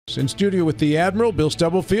In studio with the Admiral, Bill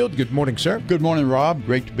Stubblefield. Good morning, sir. Good morning, Rob.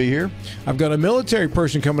 Great to be here. I've got a military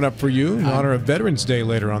person coming up for you in honor of Veterans Day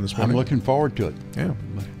later on this morning. I'm looking forward to it. Yeah.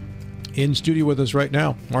 In studio with us right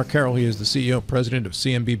now, Mark Harrell. He is the CEO and president of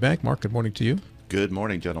CNB Bank. Mark, good morning to you. Good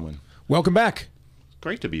morning, gentlemen. Welcome back.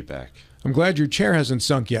 Great to be back. I'm glad your chair hasn't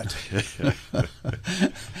sunk yet.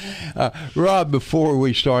 Rob, before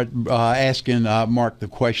we start asking Mark the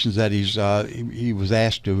questions that he was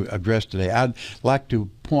asked to address today, I'd like to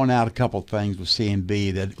point out a couple of things with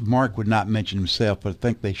CNB that Mark would not mention himself, but I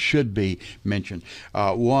think they should be mentioned.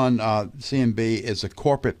 One, CNB is a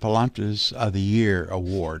Corporate Philanthropist of the Year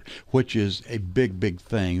award, which is a big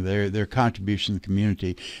thing. Their contribution to the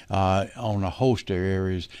community on a host of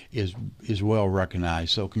areas is well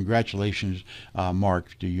recognized. So congratulations,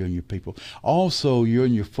 Mark, to you and your people. Also, you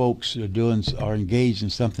and your folks are engaged in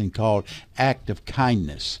something called Act of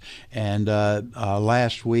Kindness, and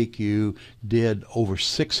last week you did over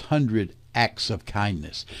 600 acts of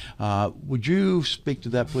kindness. Would you speak to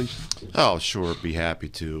that, please? Oh, sure. Be happy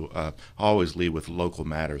to. Always lead with local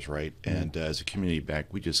matters, right? And as a community bank,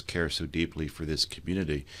 we just care so deeply for this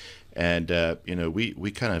community. And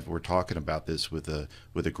we kind of were talking about this with a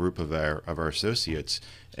group of our associates,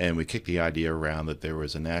 and we kicked the idea around that there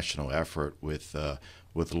was a national effort with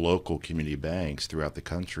local community banks throughout the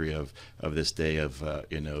country of this day of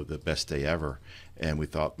the best day ever. And we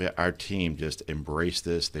thought our team just embraced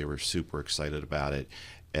this. They were super excited about it,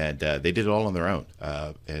 and they did it all on their own.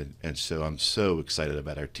 And so I'm so excited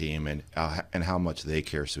about our team and how much they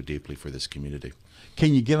care so deeply for this community.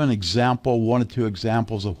 Can you give an example, one or two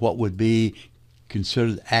examples of what would be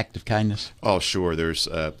considered act of kindness? Oh, sure. There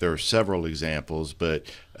are several examples, but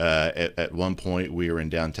at one point we were in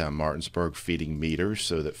downtown Martinsburg feeding meters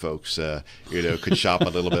so that folks could shop a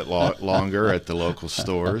little bit longer at the local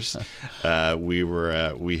stores.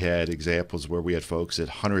 We had examples where we had folks at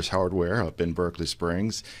Hunter's Hardware up in Berkeley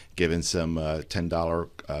Springs giving some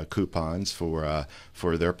 $10 coupons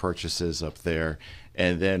for their purchases up there.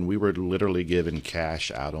 And then we were literally giving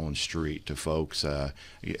cash out on the street to folks,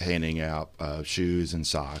 handing out shoes and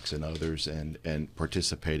socks and others, and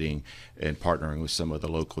participating and partnering with some of the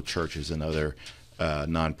local churches and other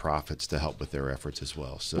nonprofits to help with their efforts as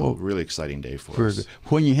well. So really exciting day for us.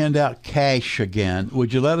 When you hand out cash again,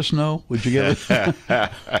 would you let us know? Would you give it?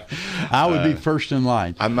 I would be first in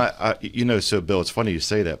line. I'm not, so Bill, it's funny you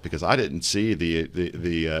say that because I didn't see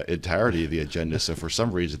the entirety of the agenda. So for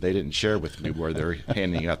some reason they didn't share with me where they're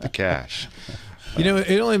handing out the cash.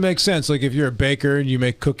 It only makes sense. Like if you're a baker and you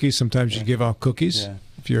make cookies, sometimes you give out cookies. Yeah.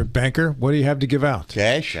 If you're a banker, what do you have to give out?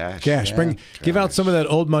 Cash. Yeah. Give out some of that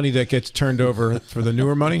old money that gets turned over for the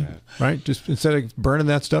newer money, right? Just instead of burning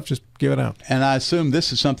that stuff, just give it out. And I assume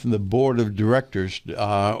this is something the board of directors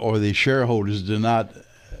or the shareholders do not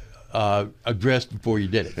address before you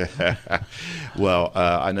did it. Well,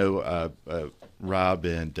 I know Rob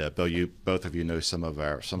and Bill, both of you know some of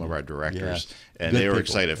our directors, and they were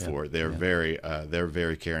excited for it. They're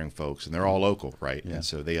very caring folks, and they're all local, right? Yeah. And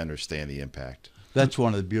so they understand the impact. That's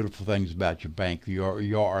one of the beautiful things about your bank. You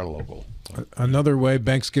are local. Another way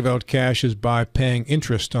banks give out cash is by paying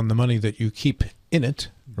interest on the money that you keep in it,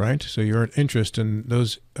 right? So you earn interest, and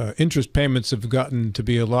those interest payments have gotten to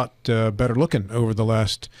be a lot better looking over the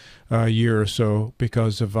last year or so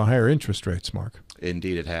because of higher interest rates, Mark.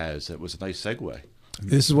 Indeed it has. It was a nice segue.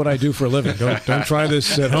 This is what I do for a living. Don't try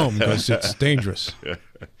this at home because it's dangerous.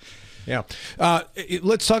 Yeah.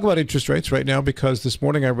 Let's talk about interest rates right now, because this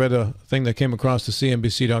morning I read a thing that came across the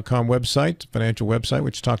CNBC.com website, financial website,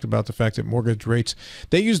 which talked about the fact that mortgage rates,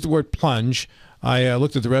 they used the word plunge. I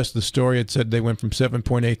looked at the rest of the story. It said they went from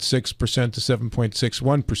 7.86% to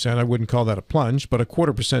 7.61%. I wouldn't call that a plunge, but a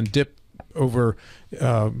 0.25% dip over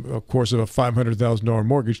a course of a $500,000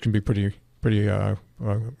 mortgage can be pretty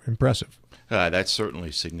impressive. That's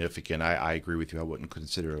certainly significant. I agree with you. I wouldn't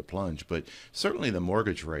consider it a plunge, but certainly the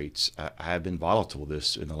mortgage rates have been volatile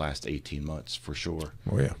in the last 18 months for sure.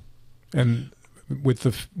 Oh yeah, and with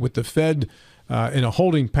the Fed in a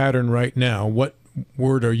holding pattern right now, what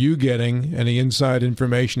word are you getting? Any inside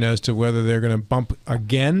information as to whether they're going to bump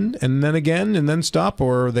again and then stop,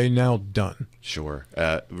 or are they now done? Sure.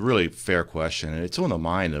 Really fair question, and it's on the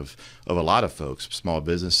mind of a lot of folks, small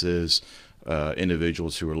businesses,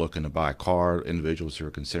 individuals who are looking to buy a car, individuals who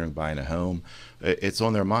are considering buying a home. It's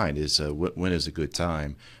on their mind is when is a good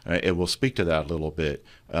time. And we'll speak to that a little bit.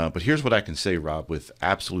 But here's what I can say, Rob, with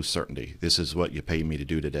absolute certainty. This is what you paid me to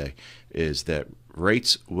do today, is that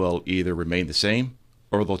rates will either remain the same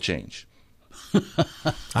or they'll change.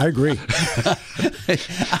 I agree.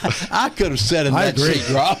 I could have said in that seat,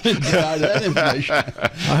 Robin, that information.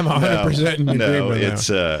 I'm 100% in agreement no, with it's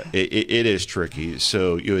it is tricky.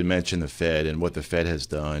 So you had mentioned the Fed and what the Fed has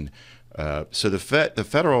done. So the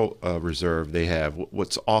Federal Reserve, they have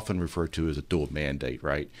what's often referred to as a dual mandate,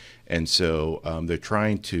 right? And so they're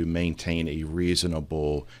trying to maintain a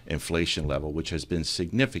reasonable inflation level, which has been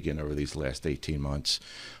significant over these last 18 months,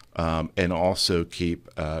 and also keep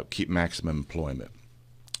maximum employment.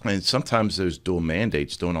 And sometimes those dual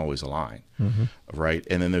mandates don't always align, right?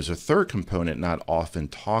 And then there's a third component not often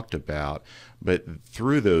talked about, but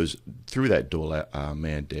through that dual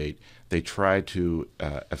mandate, they try to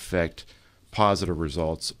affect positive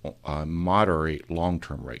results, moderate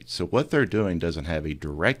long-term rates. So what they're doing doesn't have a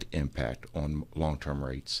direct impact on long-term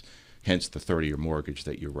rates, hence the 30-year mortgage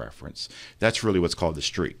that you reference. That's really what's called the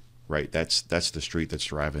street, right? That's the street that's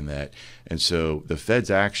driving that. And so the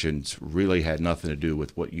Fed's actions really had nothing to do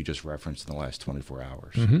with what you just referenced in the last 24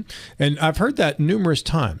 hours. And I've heard that numerous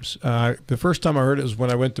times. The first time I heard it was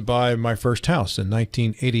when I went to buy my first house in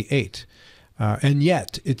 1988. And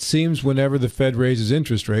yet, it seems whenever the Fed raises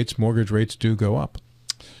interest rates, mortgage rates do go up.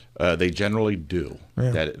 They generally do.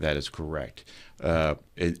 Yeah. That is correct.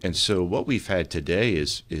 And so what we've had today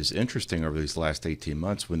is interesting over these last 18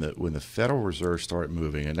 months when the Federal Reserve started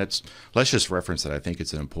moving, and let's just reference that. I think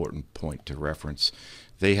it's an important point to reference.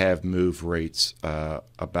 They have moved rates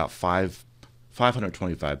about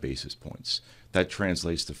 525 basis points. That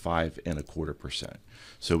translates to 5.25%.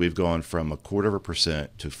 So we've gone from 0.25%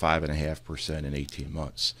 to 5.5% in 18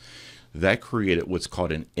 months. That created what's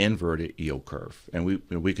called an inverted yield curve, and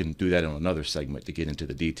we can do that in another segment to get into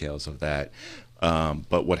the details of that.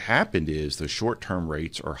 But what happened is the short-term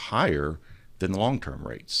rates are higher than the long-term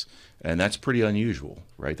rates, and that's pretty unusual,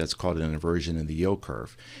 right? That's called an inversion in the yield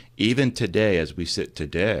curve. Even today, as we sit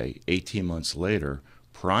today, 18 months later,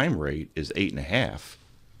 prime rate is 8.5%.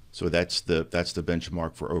 So that's the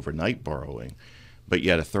benchmark for overnight borrowing. But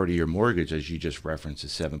yet a 30-year mortgage, as you just referenced,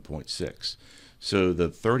 is 7.6. So the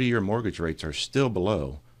 30-year mortgage rates are still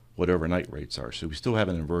below what overnight rates are. So we still have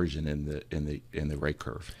an inversion in the rate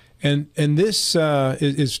curve. And this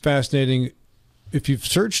is fascinating. If you've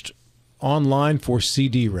searched online for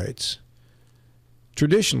CD rates,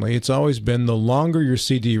 traditionally it's always been the longer your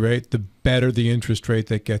CD rate, the better the interest rate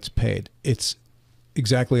that gets paid. It's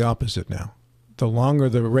exactly opposite now. The longer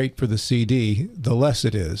the rate for the CD, the less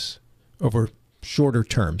it is. Over shorter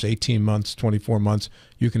terms, 18 months, 24 months,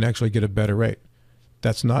 you can actually get a better rate.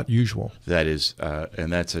 That's not usual. That is,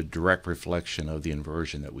 and that's a direct reflection of the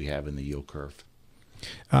inversion that we have in the yield curve.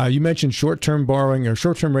 You mentioned short-term borrowing or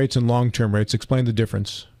short-term rates and long-term rates. Explain the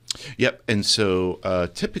difference. Yep. And so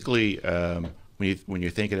typically when you're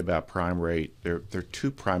thinking about prime rate, there are two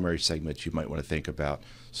primary segments you might want to think about.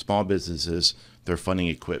 Small businesses, their funding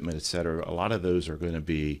equipment, et cetera. A lot of those are going to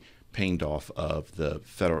be paying off of the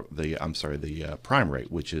prime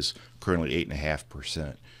rate, which is currently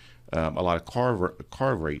 8.5%. A lot of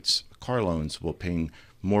car loans will ping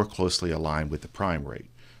more closely aligned with the prime rate,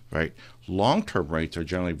 right? Long-term rates are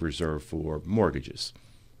generally reserved for mortgages.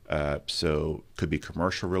 So could be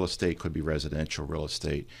commercial real estate, could be residential real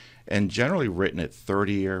estate, and generally written at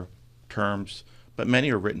 30-year terms, but many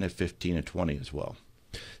are written at 15 and 20 as well.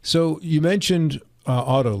 So you mentioned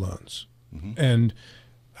auto loans, and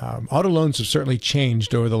auto loans have certainly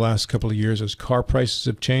changed over the last couple of years as car prices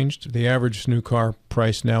have changed. The average new car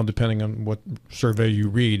price now, depending on what survey you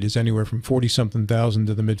read, is anywhere from 40-something thousand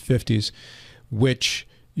to the mid-50s, which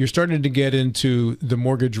you're starting to get into the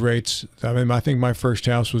mortgage rates. I mean, I think my first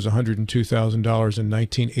house was $102,000 in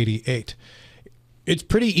 1988. It's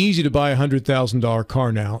pretty easy to buy a $100,000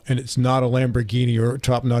 car now, and it's not a Lamborghini or a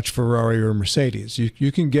top-notch Ferrari or a Mercedes.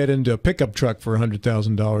 You can get into a pickup truck for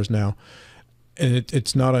 $100,000 now, and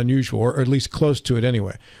it's not unusual, or at least close to it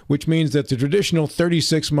anyway, which means that the traditional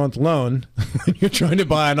 36-month loan, when you're trying to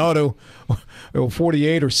buy an auto,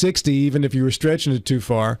 48 or 60, even if you were stretching it too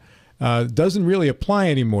far, doesn't really apply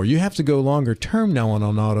anymore. You have to go longer term now on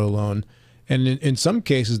an auto loan, and in some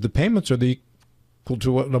cases, the payments are equal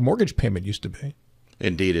to what a mortgage payment used to be.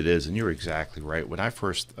 Indeed it is, and you're exactly right. When I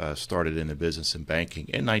first started in the business in banking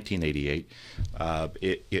in 1988,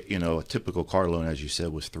 a typical car loan, as you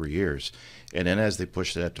said, was 3 years, and then as they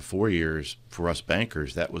pushed it up to 4 years for us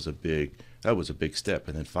bankers, that was a big step,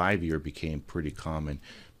 and then 5-year became pretty common.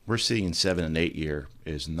 We're seeing 7 and 8 year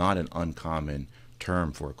is not an uncommon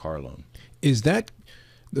term for a car loan. Is that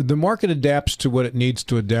the market adapts to what it needs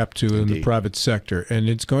to adapt to in the private sector, and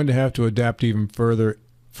it's going to have to adapt even further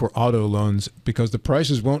for auto loans because the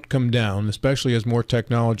prices won't come down, especially as more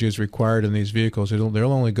technology is required in these vehicles.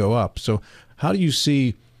 They'll only go up. So how do you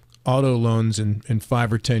see auto loans in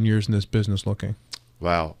 5 or 10 years in this business looking?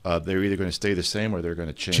 Wow, they're either going to stay the same or they're going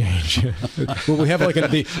to change. Will we have like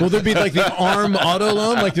will there be like the ARM auto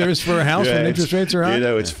loan like there is for a house when interest rates are high? You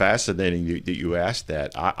know, it's fascinating that you asked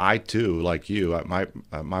that. I too, like you,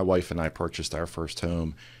 my wife and I purchased our first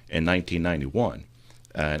home in 1991.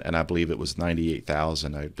 And I believe it was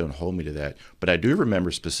 98,000. Don't hold me to that, but I do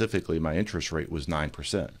remember specifically my interest rate was 9%.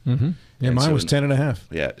 Mm-hmm. Yeah, and mine was 10.5.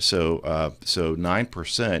 Yeah, so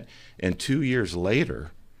 9%, and 2 years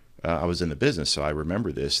later, I was in the business, so I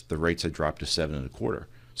remember this. The rates had dropped to 7.25,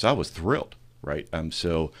 so I was thrilled, right? And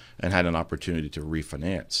had an opportunity to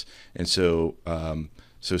refinance, and so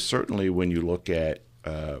certainly when you look at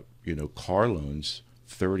car loans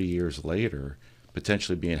 30 years later,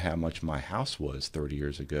 potentially being how much my house was 30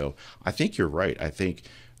 years ago, I think you're right. I think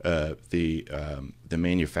the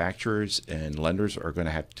manufacturers and lenders are going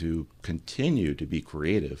to have to continue to be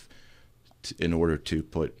creative in order to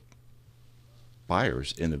put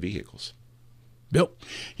buyers in the vehicles. Bill?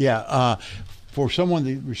 Yeah. For someone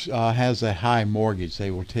that has a high mortgage,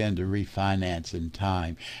 they will tend to refinance in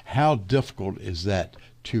time. How difficult is that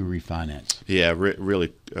to refinance? Yeah,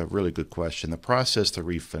 really good question. The process to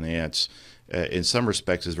refinance, in some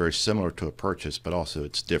respects, is very similar to a purchase, but also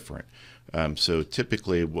it's different. So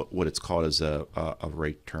typically, what it's called is a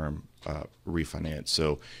rate term refinance.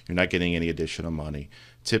 So you're not getting any additional money.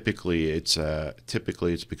 Typically, it's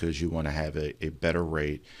because you want to have a better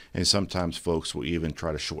rate, and sometimes folks will even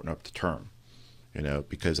try to shorten up the term.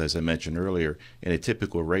 Because as I mentioned earlier, in a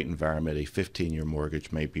typical rate environment, a 15-year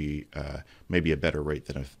mortgage may be a better rate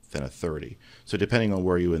than a 30. So depending on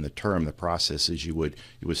where you're in the term, the process is you would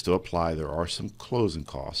still apply. There are some closing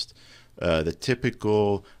costs. The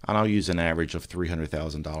typical, and I'll use an average of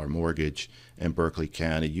 $300,000 mortgage in Berkeley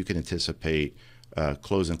County, you can anticipate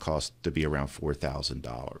closing costs to be around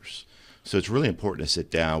 $4,000. So it's really important to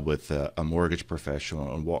sit down with a mortgage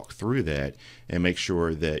professional and walk through that and make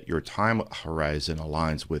sure that your time horizon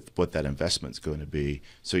aligns with what that investment's going to be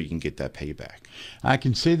so you can get that payback. I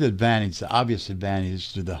can see the obvious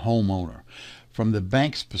advantage to the homeowner. From the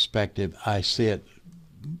bank's perspective, I see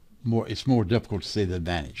it's more difficult to see the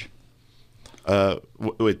advantage.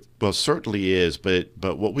 Well, certainly is, but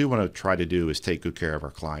what we want to try to do is take good care of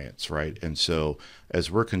our clients, right? And so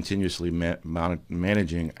as we're continuously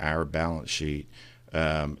managing our balance sheet,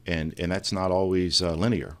 and that's not always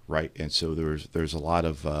linear, right? And so there's a lot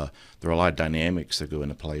of dynamics that go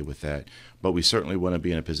into play with that. But we certainly want to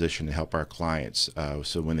be in a position to help our clients,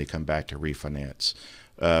 so when they come back to refinance,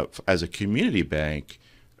 as a community bank,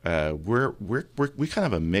 we kind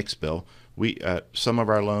of a mix, Bill. Some of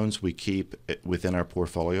our loans we keep within our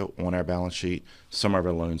portfolio on our balance sheet. Some of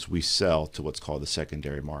our loans we sell to what's called the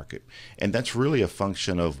secondary market. And that's really a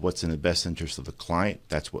function of what's in the best interest of the client.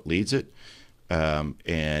 That's what leads it,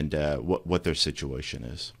 and what their situation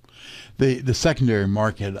is. The secondary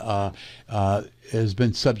market has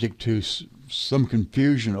been subject to some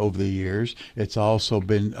confusion over the years. It's also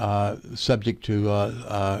been subject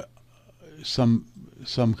to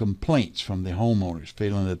some complaints from the homeowners,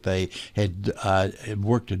 feeling that they had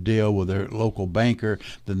worked a deal with their local banker.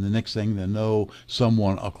 Then the next thing they know,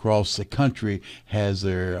 someone across the country has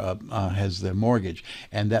their mortgage,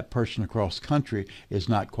 and that person across the country is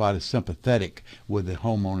not quite as sympathetic with the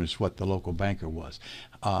homeowners what the local banker was.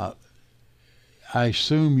 I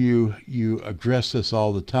assume you address this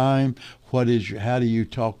all the time. How do you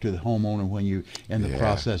talk to the homeowner when you in the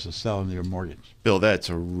process of selling their mortgage? Bill, that's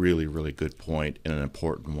a really, really good point and an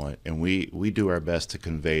important one, and we do our best to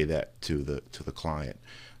convey that to the client.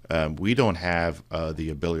 We don't have the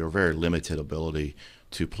ability, or very limited ability,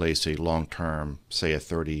 to place a long-term, say a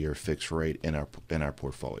 30-year fixed rate in our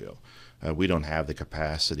portfolio. We don't have the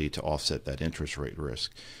capacity to offset that interest rate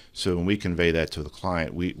risk. So when we convey that to the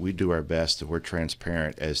client, we do our best, and we're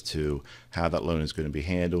transparent as to how that loan is going to be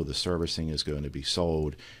handled, the servicing is going to be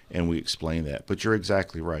sold, and we explain that. But you're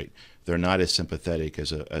exactly right. They're not as sympathetic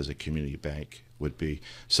as a community bank would be.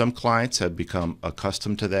 Some clients have become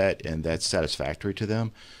accustomed to that, and that's satisfactory to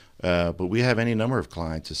them. But we have any number of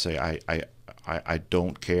clients that say, I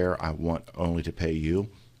don't care, I want only to pay you.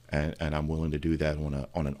 And I'm willing to do that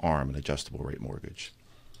on an ARM, an adjustable rate mortgage.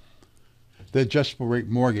 The adjustable rate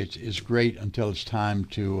mortgage is great until it's time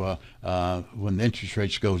to when the interest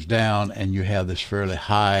rates goes down and you have this fairly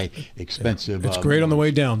high, expensive. It's great on the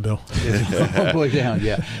way down, Bill. On the way down,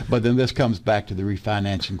 yeah. But then this comes back to the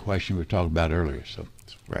refinancing question we were talking about earlier. So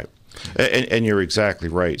right. And you're exactly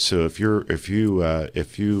right. So if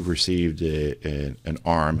you received an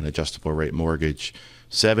ARM, an adjustable rate mortgage,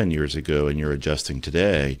 7 years ago, and you're adjusting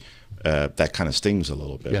today, that kind of stings a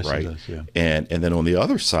little bit, yes, right? It does, yeah. And then on the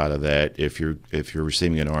other side of that, if you're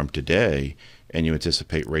receiving an ARM today and you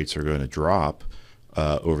anticipate rates are going to drop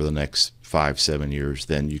over the next 5-7 years,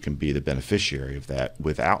 then you can be the beneficiary of that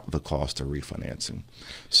without the cost of refinancing.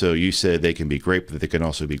 So you said they can be great, but they can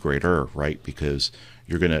also be greater, right? Because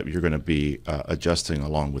you're gonna be adjusting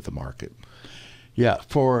along with the market. Yeah,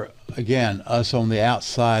 for, again, us on the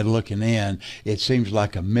outside looking in, it seems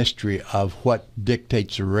like a mystery of what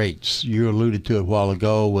dictates the rates. You alluded to it a while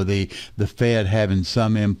ago with the Fed having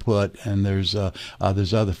some input, and there's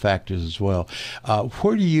other factors as well.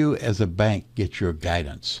 Where do you, as a bank, get your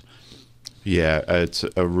guidance? Yeah, it's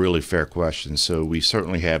a really fair question. So we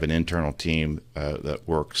certainly have an internal team that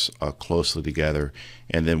works closely together,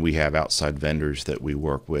 and then we have outside vendors that we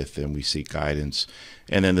work with and we seek guidance.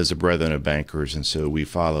 And then there's a brethren of bankers, and so we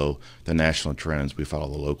follow the national trends, we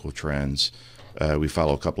follow the local trends, we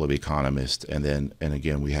follow a couple of economists, and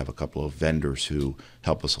again we have a couple of vendors who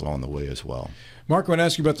help us along the way as well. Mark, I want to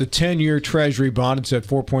ask you about the 10-year Treasury bond. It's at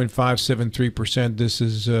 4.573%. This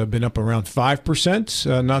has been up around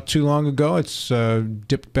 5% not too long ago. It's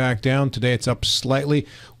dipped back down. Today it's up slightly.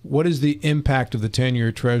 What is the impact of the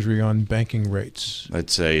 10-year Treasury on banking rates?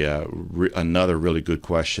 That's another really good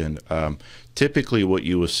question. Typically what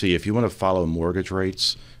you will see, if you want to follow mortgage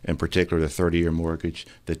rates, in particular the 30-year mortgage,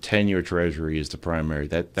 the 10-year Treasury is the primary.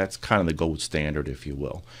 That's kind of the gold standard, if you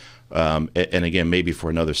will. And again, maybe for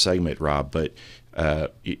another segment, Rob, but for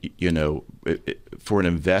an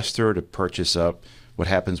investor to purchase up, what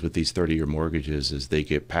happens with these 30-year mortgages is they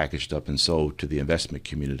get packaged up and sold to the investment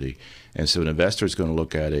community. And so an investor is going to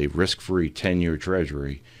look at a risk-free 10-year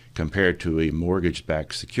Treasury compared to a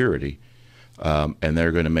mortgage-backed security, and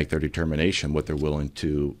they're going to make their determination what they're willing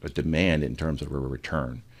to demand in terms of a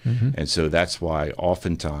return. Mm-hmm. And so that's why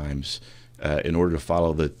oftentimes in order to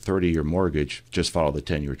follow the 30-year mortgage, just follow the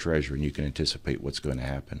 10-year Treasury, and you can anticipate what's going to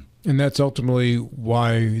happen. And that's ultimately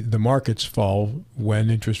why the markets fall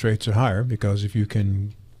when interest rates are higher, because if you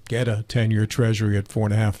can get a 10-year Treasury at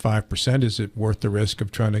 4.5%, 5%, is it worth the risk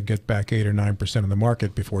of trying to get back 8 or 9% of the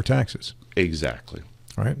market before taxes? Exactly.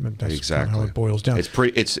 All right, that's exactly how it boils down.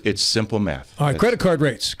 It's simple math. All right, credit card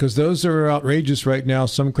rates, because those are outrageous right now.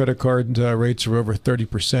 Some credit card rates are over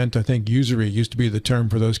 30%. I think usury used to be the term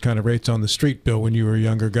for those kind of rates on the street, Bill, when you were a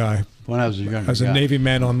younger guy. When I was a younger guy. As a Navy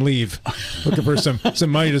man on leave, looking for some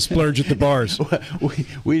money to splurge at the bars.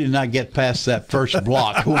 We did not get past that first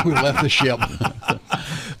block when we left the ship.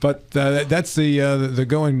 But that's the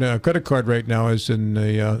going credit card rate now is in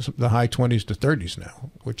the high 20s to 30s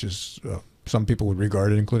now, which is some people would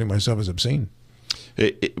regard it, including myself, as obscene.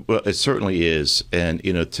 Well, it certainly is, and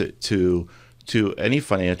to any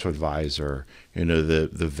financial advisor, the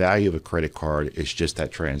value of a credit card is just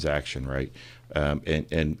that transaction, right?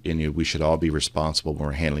 And we should all be responsible when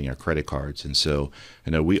we're handling our credit cards. And so,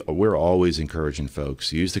 we're always encouraging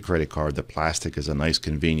folks use the credit card. The plastic is a nice,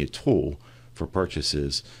 convenient tool for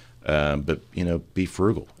purchases, but be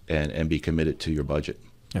frugal and be committed to your budget.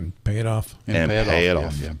 And pay it off. And pay it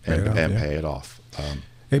off.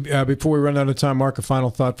 Hey, before we run out of time, Mark, a final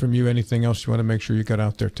thought from you. Anything else you want to make sure you got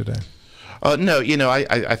out there today? No,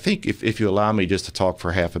 I think if you allow me just to talk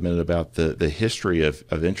for half a minute about the history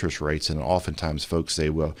of interest rates, and oftentimes folks say,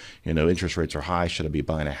 well, interest rates are high, should I be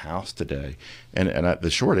buying a house today? And the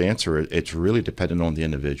short answer, it's really dependent on the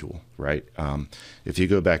individual, right? If you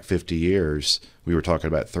go back 50 years, we were talking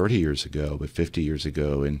about 30 years ago, but 50 years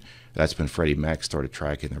ago, and that's when Freddie Mac started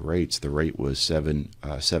tracking the rates. The rate was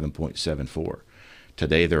 7.74.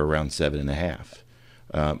 Today they're around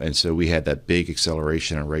 7.5. And so we had that big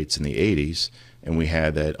acceleration in rates in the 80s, and we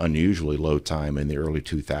had that unusually low time in the early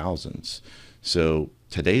 2000s. So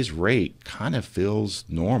today's rate kind of feels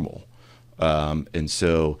normal. And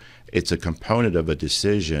so it's a component of a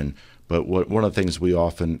decision, but one of the things we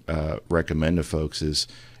often recommend to folks is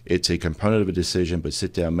it's a component of a decision, but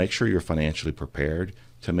sit down, make sure you're financially prepared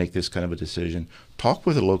to make this kind of a decision. Talk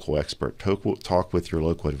with a local expert, talk with your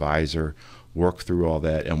local advisor, work through all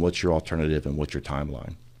that, and what's your alternative and what's your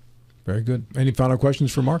timeline. Very good. Any final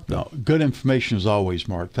questions for Mark? No. Good information as always,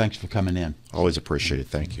 Mark. Thanks for coming in. Always appreciate it.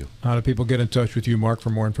 Thank you. How do people get in touch with you, Mark,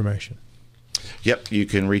 for more information? Yep, you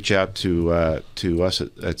can reach out to us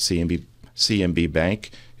at CNB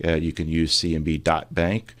Bank. You can use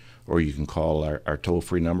cnb.bank, or you can call our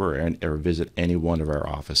toll-free number or visit any one of our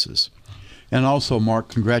offices. And also, Mark,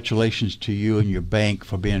 congratulations to you and your bank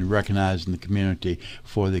for being recognized in the community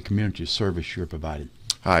for the community service you're providing.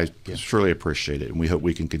 I surely appreciate it, and we hope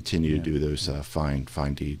we can continue to do those fine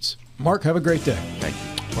deeds. Mark, have a great day. Thank you.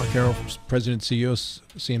 Mark Harrell, President and CEO of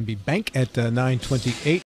CNB Bank at 9:28.